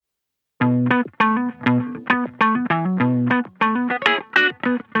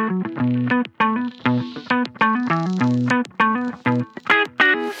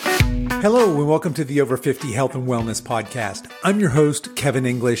welcome to the Over 50 Health and Wellness Podcast. I'm your host, Kevin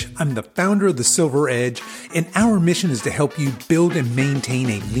English. I'm the founder of The Silver Edge, and our mission is to help you build and maintain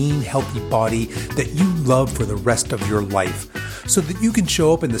a lean, healthy body that you love for the rest of your life, so that you can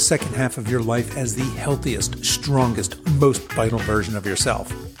show up in the second half of your life as the healthiest, strongest, most vital version of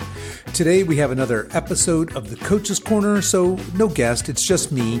yourself. Today we have another episode of the Coach's Corner, so no guest, it's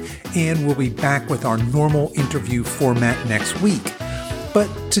just me, and we'll be back with our normal interview format next week. But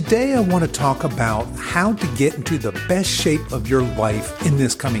today I want to talk about how to get into the best shape of your life in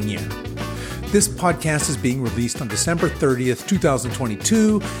this coming year. This podcast is being released on December 30th,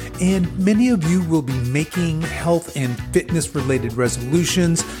 2022, and many of you will be making health and fitness related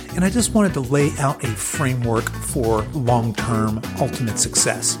resolutions, and I just wanted to lay out a framework for long-term ultimate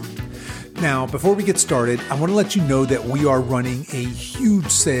success. Now, before we get started, I want to let you know that we are running a huge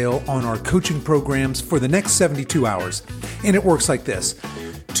sale on our coaching programs for the next 72 hours. And it works like this.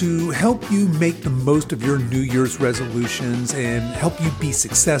 To help you make the most of your New Year's resolutions and help you be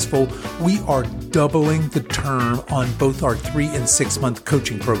successful, we are doubling the term on both our 3 and 6 month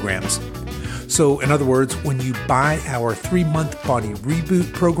coaching programs. So in other words, when you buy our 3-month Body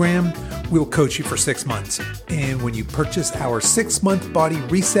Reboot program, we'll coach you for 6 months. And when you purchase our 6-month Body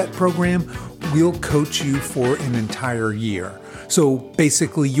Reset program, we'll coach you for an entire year. So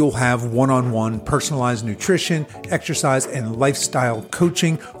basically, you'll have one-on-one personalized nutrition, exercise, and lifestyle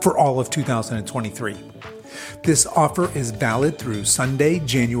coaching for all of 2023. This offer is valid through Sunday,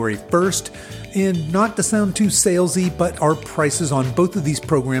 January 1st. And not to sound too salesy, but our prices on both of these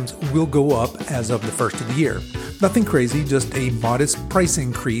programs will go up as of the first of the year. Nothing crazy, just a modest price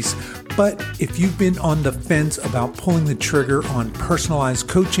increase. But if you've been on the fence about pulling the trigger on personalized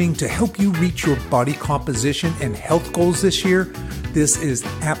coaching to help you reach your body composition and health goals this year, this is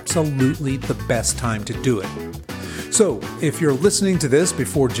absolutely the best time to do it. So, if you're listening to this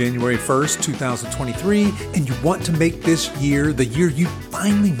before January 1st, 2023, and you want to make this year the year you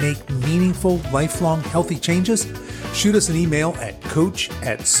finally make meaningful, lifelong, healthy changes, shoot us an email at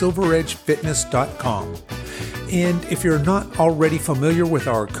coach@silveredgefitness.com. And if you're not already familiar with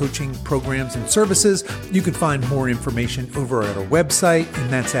our coaching programs and services, you can find more information over at our website, and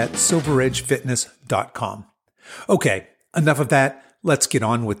that's at silveredgefitness.com. Okay, enough of that. Let's get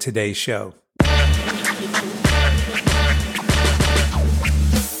on with today's show.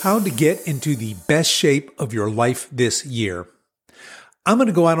 How to get into the best shape of your life this year. I'm going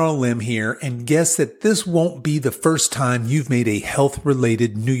to go out on a limb here and guess that this won't be the first time you've made a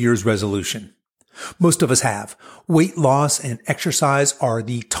health-related New Year's resolution. Most of us have. Weight loss and exercise are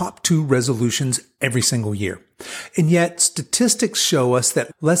the top 2 resolutions every single year. And yet, statistics show us that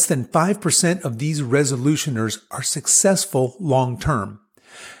less than 5% of these resolutioners are successful long-term.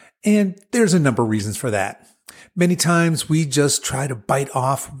 And there's a number of reasons for that. Many times we just try to bite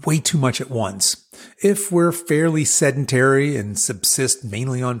off way too much at once. If we're fairly sedentary and subsist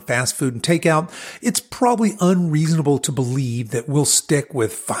mainly on fast food and takeout, it's probably unreasonable to believe that we'll stick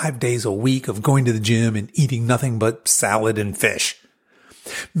with 5 days a week of going to the gym and eating nothing but salad and fish.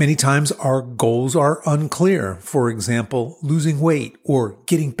 Many times our goals are unclear. For example, losing weight or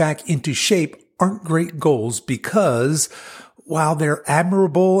getting back into shape aren't great goals because while they're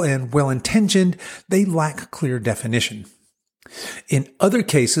admirable and well-intentioned, they lack clear definition. In other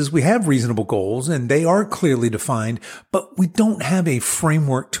cases, we have reasonable goals and they are clearly defined, but we don't have a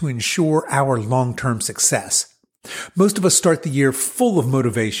framework to ensure our long-term success. Most of us start the year full of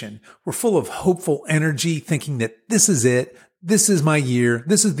motivation. We're full of hopeful energy, thinking that this is it. This is my year.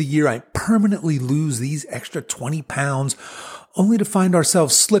 This is the year I permanently lose these extra 20 pounds, only to find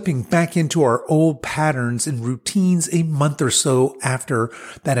ourselves slipping back into our old patterns and routines a month or so after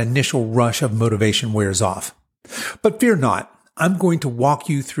that initial rush of motivation wears off. But fear not, I'm going to walk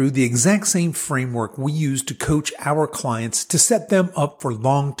you through the exact same framework we use to coach our clients to set them up for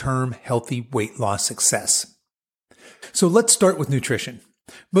long-term healthy weight loss success. So let's start with nutrition.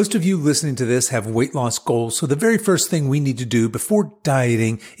 Most of you listening to this have weight loss goals, so the very first thing we need to do before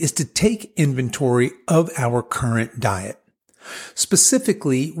dieting is to take inventory of our current diet.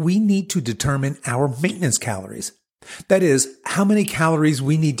 Specifically, we need to determine our maintenance calories. That is, how many calories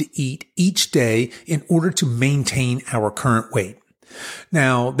we need to eat each day in order to maintain our current weight.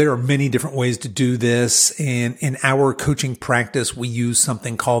 Now, there are many different ways to do this, and in our coaching practice, we use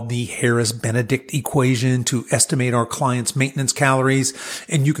something called the Harris-Benedict equation to estimate our clients' maintenance calories,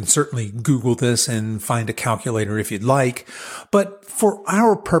 and you can certainly Google this and find a calculator if you'd like. But for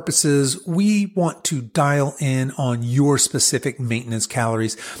our purposes, we want to dial in on your specific maintenance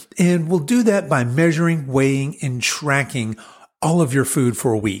calories, and we'll do that by measuring, weighing, and tracking all of your food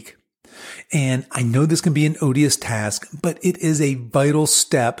for a week. And I know this can be an odious task, but it is a vital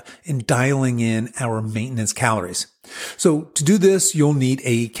step in dialing in our maintenance calories. So to do this, you'll need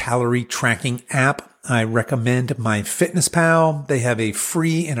a calorie tracking app. I recommend MyFitnessPal. They have a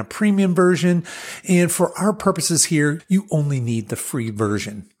free and a premium version. And for our purposes here, you only need the free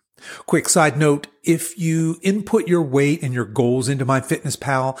version. Quick side note, if you input your weight and your goals into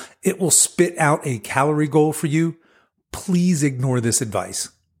MyFitnessPal, it will spit out a calorie goal for you. Please ignore this advice.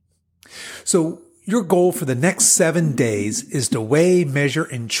 So your goal for the next 7 days is to weigh, measure,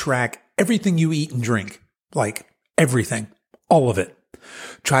 and track everything you eat and drink. Like everything. All of it.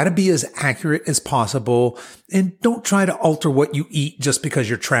 Try to be as accurate as possible and don't try to alter what you eat just because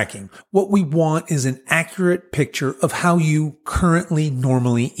you're tracking. What we want is an accurate picture of how you currently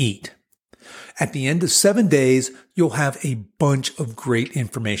normally eat. At the end of 7 days, you'll have a bunch of great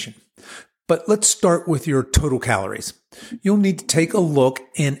information. But let's start with your total calories. You'll need to take a look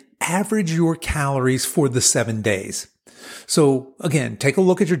and average your calories for the 7 days. So again, take a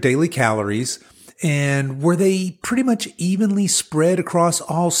look at your daily calories. And were they pretty much evenly spread across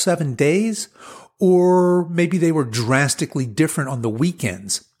all 7 days? Or maybe they were drastically different on the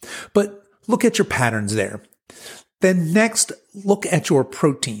weekends. But look at your patterns there. Then next, look at your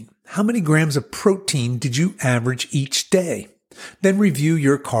protein. How many grams of protein did you average each day? Then review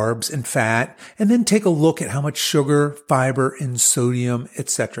your carbs and fat, and then take a look at how much sugar, fiber, and sodium,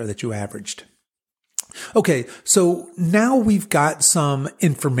 etc. that you averaged. Okay, so now we've got some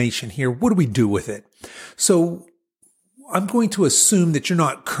information here. What do we do with it? So I'm going to assume that you're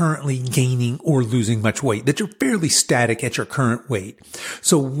not currently gaining or losing much weight, that you're fairly static at your current weight.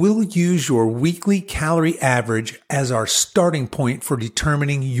 So we'll use your weekly calorie average as our starting point for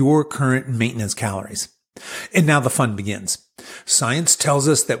determining your current maintenance calories. And now the fun begins. Science tells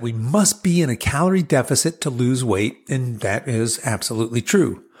us that we must be in a calorie deficit to lose weight, and that is absolutely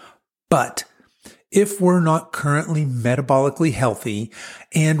true. But if we're not currently metabolically healthy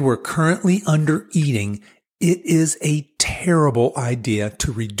and we're currently under eating, it is a terrible idea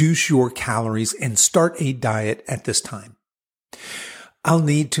to reduce your calories and start a diet at this time. I'll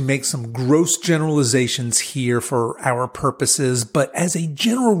need to make some gross generalizations here for our purposes, but as a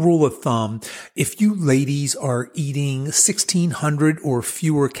general rule of thumb, if you ladies are eating 1,600 or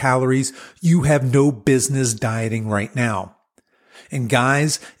fewer calories, you have no business dieting right now. And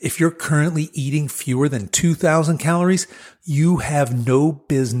guys, if you're currently eating fewer than 2,000 calories, you have no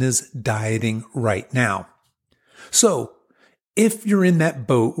business dieting right now. So if you're in that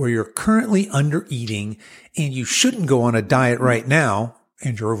boat where you're currently under eating and you shouldn't go on a diet right now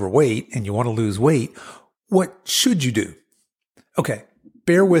and you're overweight and you want to lose weight, what should you do? Okay,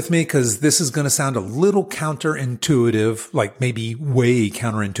 bear with me because this is going to sound a little counterintuitive, like maybe way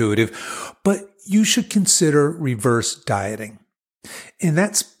counterintuitive, but you should consider reverse dieting. And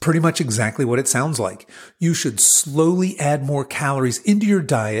that's pretty much exactly what it sounds like. You should slowly add more calories into your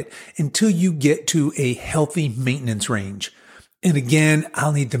diet until you get to a healthy maintenance range. And again,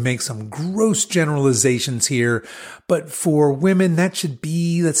 I'll need to make some gross generalizations here, but for women, that should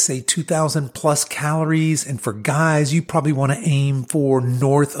be, let's say, 2,000 plus calories. And for guys, you probably want to aim for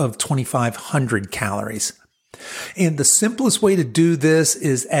north of 2,500 calories. And the simplest way to do this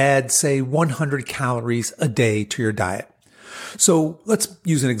is add, say, 100 calories a day to your diet. So let's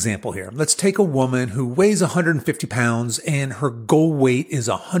use an example here. Let's take a woman who weighs 150 pounds and her goal weight is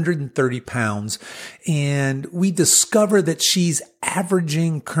 130 pounds. And we discover that she's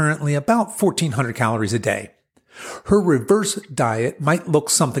averaging currently about 1,400 calories a day. Her reverse diet might look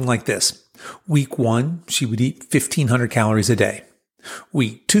something like this. Week 1, she would eat 1,500 calories a day.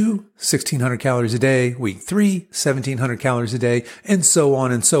 Week 2, 1,600 calories a day. Week 3, 1,700 calories a day, and so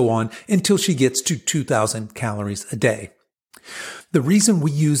on until she gets to 2,000 calories a day. The reason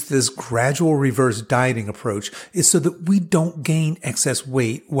we use this gradual reverse dieting approach is so that we don't gain excess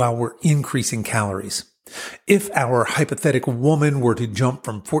weight while we're increasing calories. If our hypothetical woman were to jump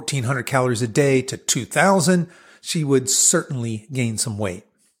from 1,400 calories a day to 2,000, she would certainly gain some weight.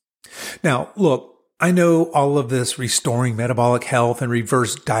 Now, look, I know all of this restoring metabolic health and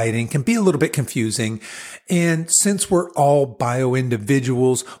reverse dieting can be a little bit confusing. And since we're all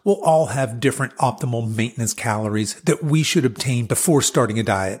bio-individuals, we'll all have different optimal maintenance calories that we should obtain before starting a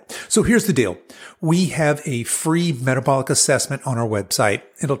diet. So here's the deal. We have a free metabolic assessment on our website.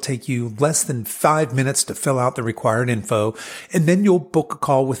 It'll take you less than 5 minutes to fill out the required info. And then you'll book a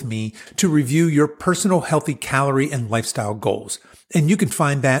call with me to review your personal healthy calorie and lifestyle goals. And you can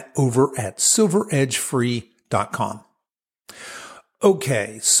find that over at silveredgefree.com.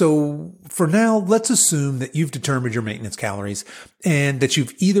 Okay, so for now, let's assume that you've determined your maintenance calories and that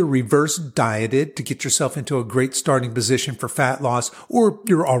you've either reverse dieted to get yourself into a great starting position for fat loss, or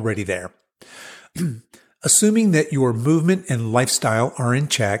you're already there. Assuming that your movement and lifestyle are in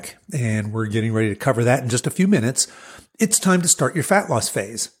check, and we're getting ready to cover that in just a few minutes, it's time to start your fat loss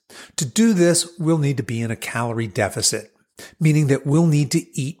phase. To do this, we'll need to be in a calorie deficit, meaning that we'll need to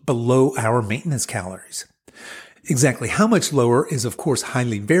eat below our maintenance calories. Exactly how much lower is, of course,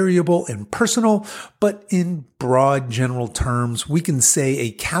 highly variable and personal, but in broad general terms, we can say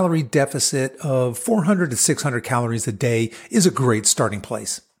a calorie deficit of 400 to 600 calories a day is a great starting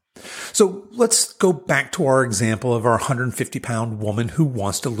place. So let's go back to our example of our 150-pound woman who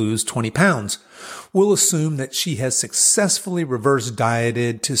wants to lose 20 pounds. We'll assume that she has successfully reverse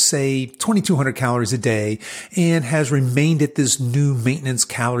dieted to, say, 2,200 calories a day and has remained at this new maintenance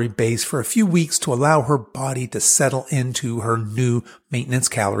calorie base for a few weeks to allow her body to settle into her new maintenance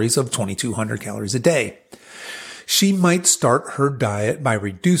calories of 2,200 calories a day. She might start her diet by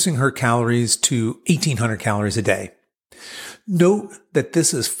reducing her calories to 1,800 calories a day. Note that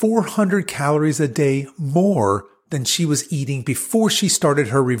this is 400 calories a day more than she was eating before she started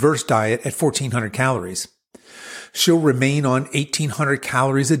her reverse diet at 1,400 calories. She'll remain on 1,800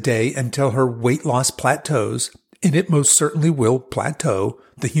 calories a day until her weight loss plateaus, and it most certainly will plateau.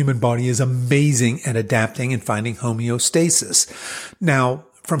 The human body is amazing at adapting and finding homeostasis. Now,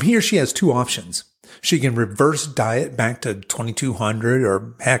 from here, she has two options. She can reverse diet back to 2,200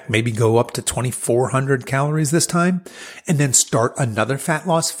 or heck, maybe go up to 2,400 calories this time and then start another fat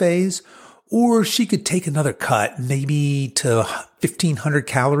loss phase. Or she could take another cut, maybe to 1,500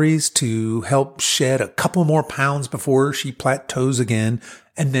 calories to help shed a couple more pounds before she plateaus again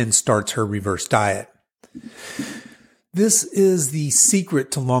and then starts her reverse diet. This is the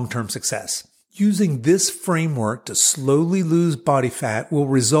secret to long-term success. Using this framework to slowly lose body fat will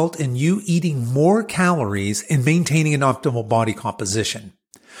result in you eating more calories and maintaining an optimal body composition.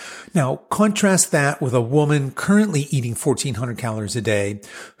 Now, contrast that with a woman currently eating 1,400 calories a day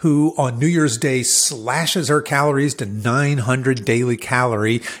who on New Year's Day slashes her calories to 900 daily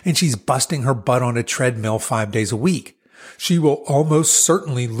calorie and she's busting her butt on a treadmill 5 days a week. She will almost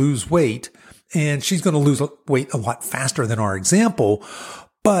certainly lose weight, and she's going to lose weight a lot faster than our example,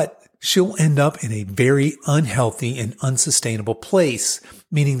 but she'll end up in a very unhealthy and unsustainable place,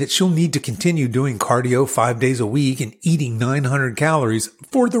 meaning that she'll need to continue doing cardio 5 days a week and eating 900 calories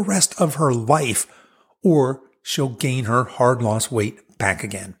for the rest of her life, or she'll gain her hard lost weight back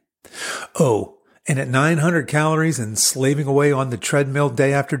again. Oh, and at 900 calories and slaving away on the treadmill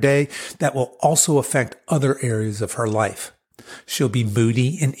day after day, that will also affect other areas of her life. She'll be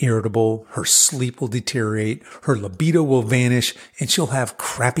moody and irritable, her sleep will deteriorate, her libido will vanish, and she'll have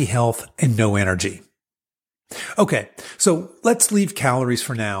crappy health and no energy. Okay, so let's leave calories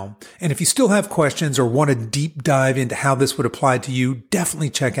for now. And if you still have questions or want to deep dive into how this would apply to you, definitely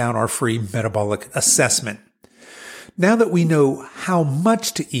check out our free metabolic assessment. Now that we know how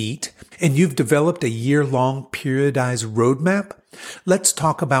much to eat and you've developed a year-long periodized roadmap, let's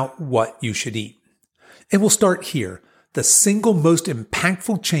talk about what you should eat. And we'll start here. The single most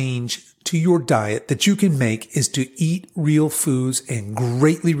impactful change to your diet that you can make is to eat real foods and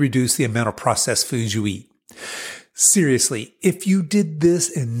greatly reduce the amount of processed foods you eat. Seriously, if you did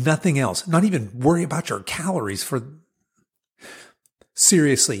this and nothing else, not even worry about your calories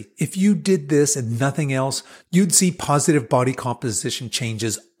if you did this and nothing else, you'd see positive body composition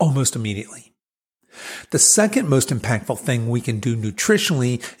changes almost immediately. The second most impactful thing we can do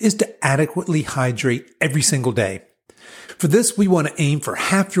nutritionally is to adequately hydrate every single day. For this, we want to aim for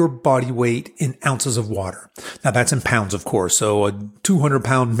half your body weight in ounces of water. Now that's in pounds, of course. So a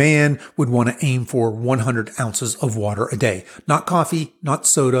 200-pound man would want to aim for 100 ounces of water a day. Not coffee, not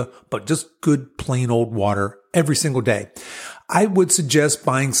soda, but just good plain old water every single day. I would suggest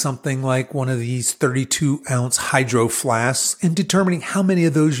buying something like one of these 32-ounce hydro flasks and determining how many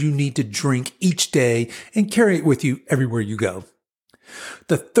of those you need to drink each day and carry it with you everywhere you go.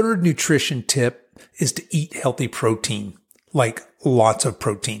 The third nutrition tip is to eat healthy protein. Like lots of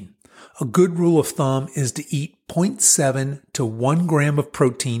protein. A good rule of thumb is to eat 0.7 to 1 gram of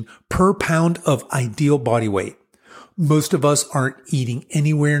protein per pound of ideal body weight. Most of us aren't eating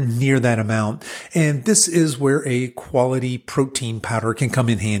anywhere near that amount, and this is where a quality protein powder can come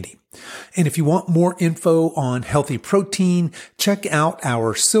in handy. And if you want more info on healthy protein, check out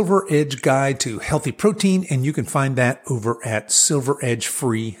our Silver Edge Guide to Healthy Protein, and you can find that over at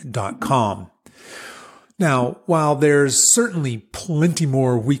silveredgefree.com. Now, while there's certainly plenty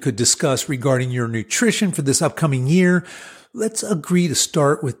more we could discuss regarding your nutrition for this upcoming year, let's agree to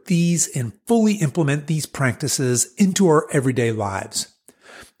start with these and fully implement these practices into our everyday lives.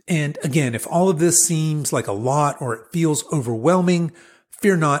 And again, if all of this seems like a lot or it feels overwhelming,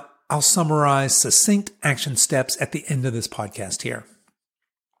 fear not. I'll summarize succinct action steps at the end of this podcast here.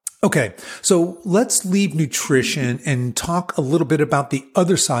 Okay, so let's leave nutrition and talk a little bit about the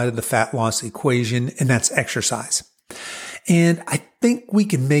other side of the fat loss equation, and that's exercise. And I think we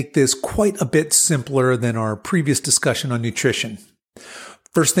can make this quite a bit simpler than our previous discussion on nutrition.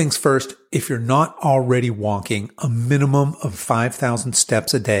 First things first, if you're not already walking a minimum of 5,000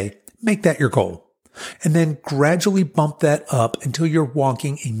 steps a day, make that your goal. And then gradually bump that up until you're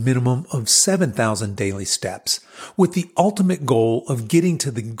walking a minimum of 7,000 daily steps, with the ultimate goal of getting to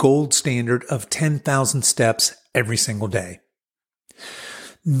the gold standard of 10,000 steps every single day.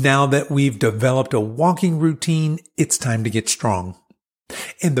 Now that we've developed a walking routine, it's time to get strong.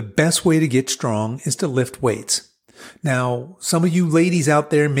 And the best way to get strong is to lift weights. Now, some of you ladies out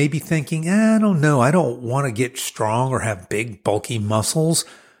there may be thinking, I don't know, I don't want to get strong or have big, bulky muscles.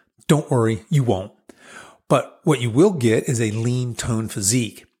 Don't worry, you won't. But what you will get is a lean, toned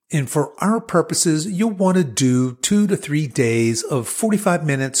physique. And for our purposes, you'll want to do 2 to 3 days of 45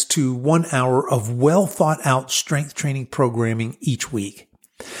 minutes to 1 hour of well thought out strength training programming each week.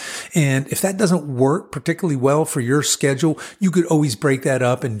 And if that doesn't work particularly well for your schedule, you could always break that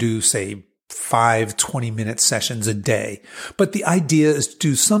up and do, say, 5 20-minute sessions a day. But the idea is to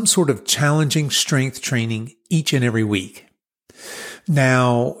do some sort of challenging strength training each and every week.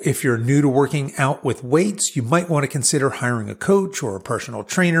 Now, if you're new to working out with weights, you might want to consider hiring a coach or a personal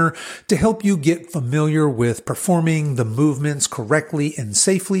trainer to help you get familiar with performing the movements correctly and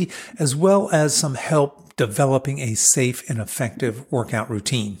safely, as well as some help developing a safe and effective workout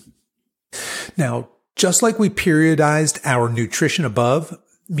routine. Now, just like we periodized our nutrition above,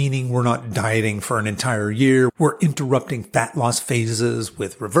 meaning we're not dieting for an entire year, we're interrupting fat loss phases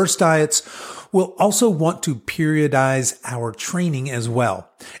with reverse diets, we'll also want to periodize our training as well.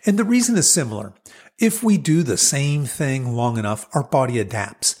 And the reason is similar. If we do the same thing long enough, our body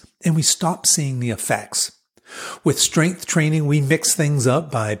adapts and we stop seeing the effects. With strength training, we mix things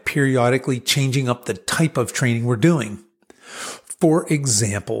up by periodically changing up the type of training we're doing. For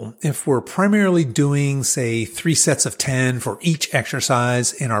example, if we're primarily doing, say, 3 sets of 10 for each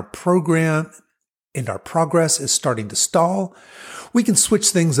exercise and our progress is starting to stall, we can switch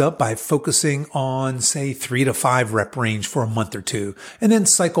things up by focusing on, say, 3 to 5 rep range for a month or two, and then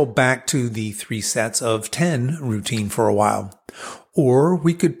cycle back to the 3 sets of 10 routine for a while. Or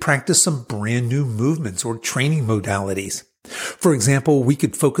we could practice some brand new movements or training modalities. For example, we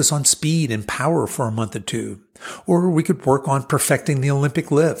could focus on speed and power for a month or two. Or we could work on perfecting the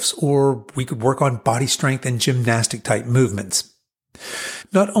Olympic lifts, or we could work on body strength and gymnastic type movements.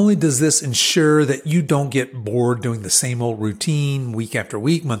 Not only does this ensure that you don't get bored doing the same old routine week after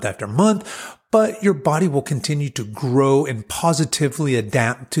week, month after month, but your body will continue to grow and positively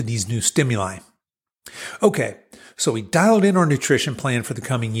adapt to these new stimuli. Okay, so we dialed in our nutrition plan for the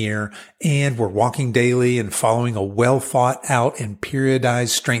coming year, and we're walking daily and following a well thought out and periodized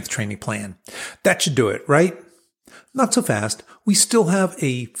strength training plan. That should do it, right? Not so fast. We still have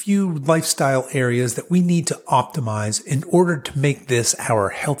a few lifestyle areas that we need to optimize in order to make this our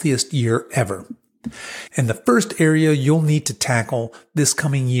healthiest year ever. And the first area you'll need to tackle this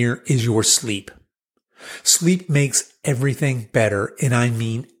coming year is your sleep. Sleep makes everything better, and I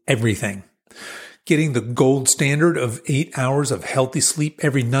mean everything. Getting the gold standard of 8 hours of healthy sleep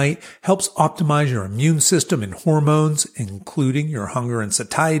every night helps optimize your immune system and hormones, including your hunger and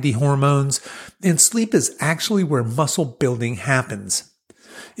satiety hormones, and sleep is actually where muscle building happens.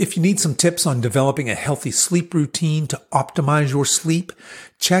 If you need some tips on developing a healthy sleep routine to optimize your sleep,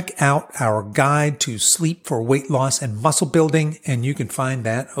 check out our guide to sleep for weight loss and muscle building, and you can find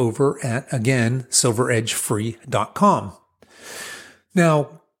that over at, again, silveredgefree.com.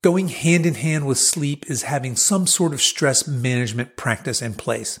 Now, going hand in hand with sleep is having some sort of stress management practice in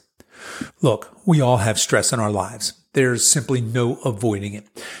place. Look, we all have stress in our lives. There's simply no avoiding it.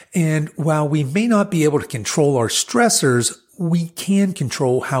 And while we may not be able to control our stressors, we can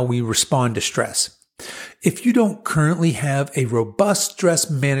control how we respond to stress. If you don't currently have a robust stress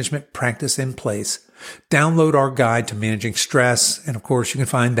management practice in place, download our guide to managing stress. And of course, you can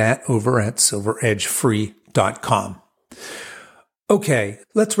find that over at silveredgefree.com. Okay,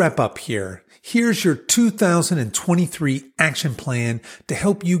 let's wrap up here. Here's your 2023 action plan to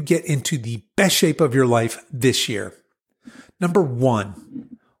help you get into the best shape of your life this year. Number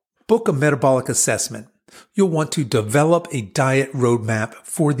 1, book a metabolic assessment. You'll want to develop a diet roadmap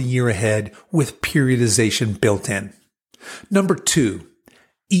for the year ahead with periodization built in. Number 2,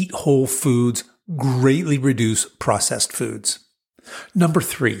 eat whole foods, greatly reduce processed foods. Number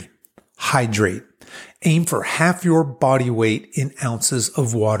 3, hydrate. Aim for half your body weight in ounces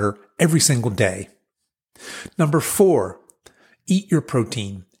of water every single day. Number 4, eat your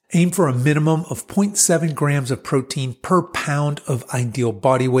protein. Aim for a minimum of 0.7 grams of protein per pound of ideal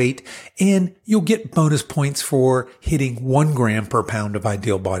body weight, and you'll get bonus points for hitting 1 gram per pound of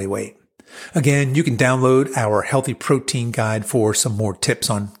ideal body weight. Again, you can download our healthy protein guide for some more tips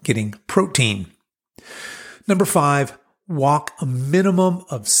on getting protein. Number 5, walk a minimum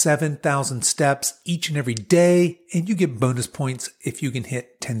of 7,000 steps each and every day, and you get bonus points if you can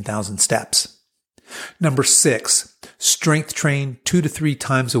hit 10,000 steps. Number 6, strength train 2 to 3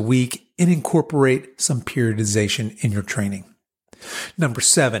 times a week and incorporate some periodization in your training. Number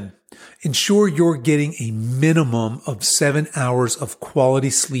 7, ensure you're getting a minimum of 7 hours of quality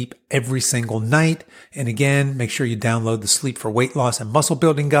sleep every single night. And again, make sure you download the Sleep for Weight Loss and Muscle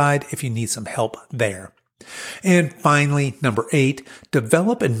Building Guide if you need some help there. And finally, number 8,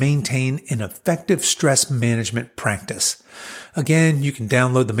 develop and maintain an effective stress management practice. Again, you can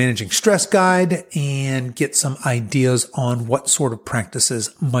download the Managing Stress Guide and get some ideas on what sort of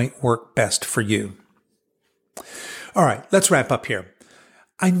practices might work best for you. All right, let's wrap up here.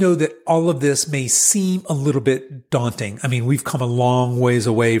 I know that all of this may seem a little bit daunting. I mean, we've come a long ways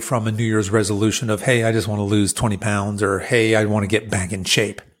away from a New Year's resolution of, hey, I just want to lose 20 pounds or, hey, I want to get back in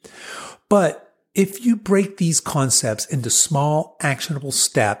shape. But if you break these concepts into small, actionable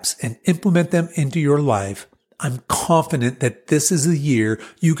steps and implement them into your life, I'm confident that this is the year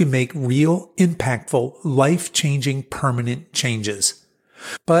you can make real, impactful, life-changing, permanent changes.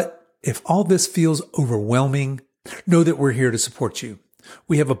 But if all this feels overwhelming, know that we're here to support you.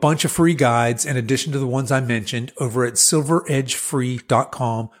 We have a bunch of free guides in addition to the ones I mentioned over at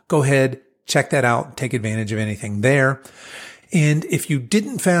silveredgefree.com. Go ahead, check that out, take advantage of anything there. And if you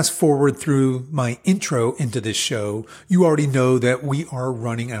didn't fast forward through my intro into this show, you already know that we are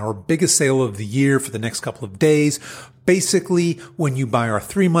running our biggest sale of the year for the next couple of days. Basically, when you buy our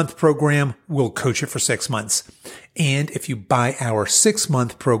 3-month program, we'll coach you for 6 months. And if you buy our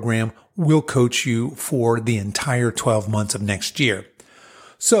 6-month program, we'll coach you for the entire 12 months of next year.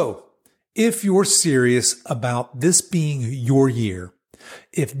 So if you're serious about this being your year,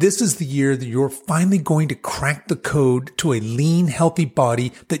 if this is the year that you're finally going to crack the code to a lean, healthy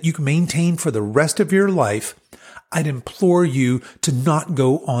body that you can maintain for the rest of your life, I'd implore you to not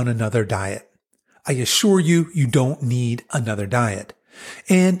go on another diet. I assure you, you don't need another diet.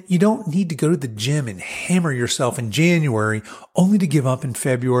 And you don't need to go to the gym and hammer yourself in January only to give up in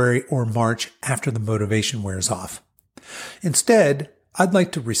February or March after the motivation wears off. Instead, I'd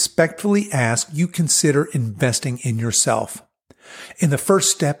like to respectfully ask you consider investing in yourself. And the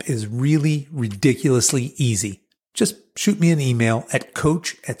first step is really ridiculously easy. Just shoot me an email at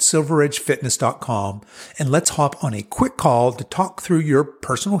coach@silveredgefitness.com and let's hop on a quick call to talk through your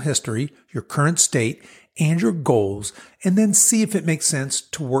personal history, your current state, and your goals, and then see if it makes sense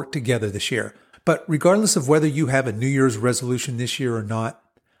to work together this year. But regardless of whether you have a New Year's resolution this year or not,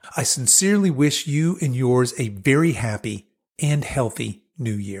 I sincerely wish you and yours a very happy and healthy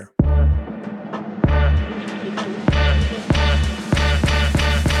New Year.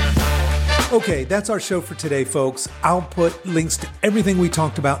 Okay, that's our show for today, folks. I'll put links to everything we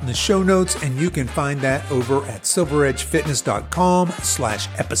talked about in the show notes, and you can find that over at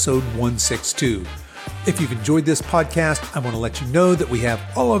silveredgefitness.com/episode 162. If you've enjoyed this podcast, I want to let you know that we have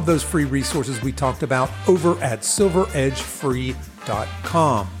all of those free resources we talked about over at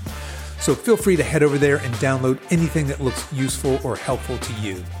silveredgefree.com. So feel free to head over there and download anything that looks useful or helpful to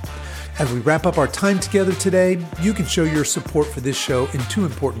you. As we wrap up our time together today, you can show your support for this show in 2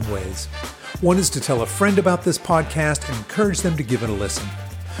 important ways. One is to tell a friend about this podcast and encourage them to give it a listen.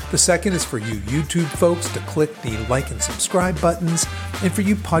 The second is for you YouTube folks to click the like and subscribe buttons, and for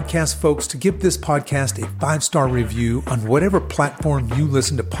you podcast folks to give this podcast a 5-star review on whatever platform you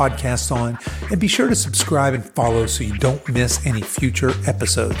listen to podcasts on, and be sure to subscribe and follow so you don't miss any future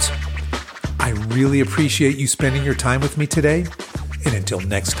episodes. I really appreciate you spending your time with me today, and until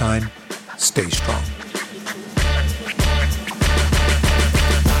next time, stay strong.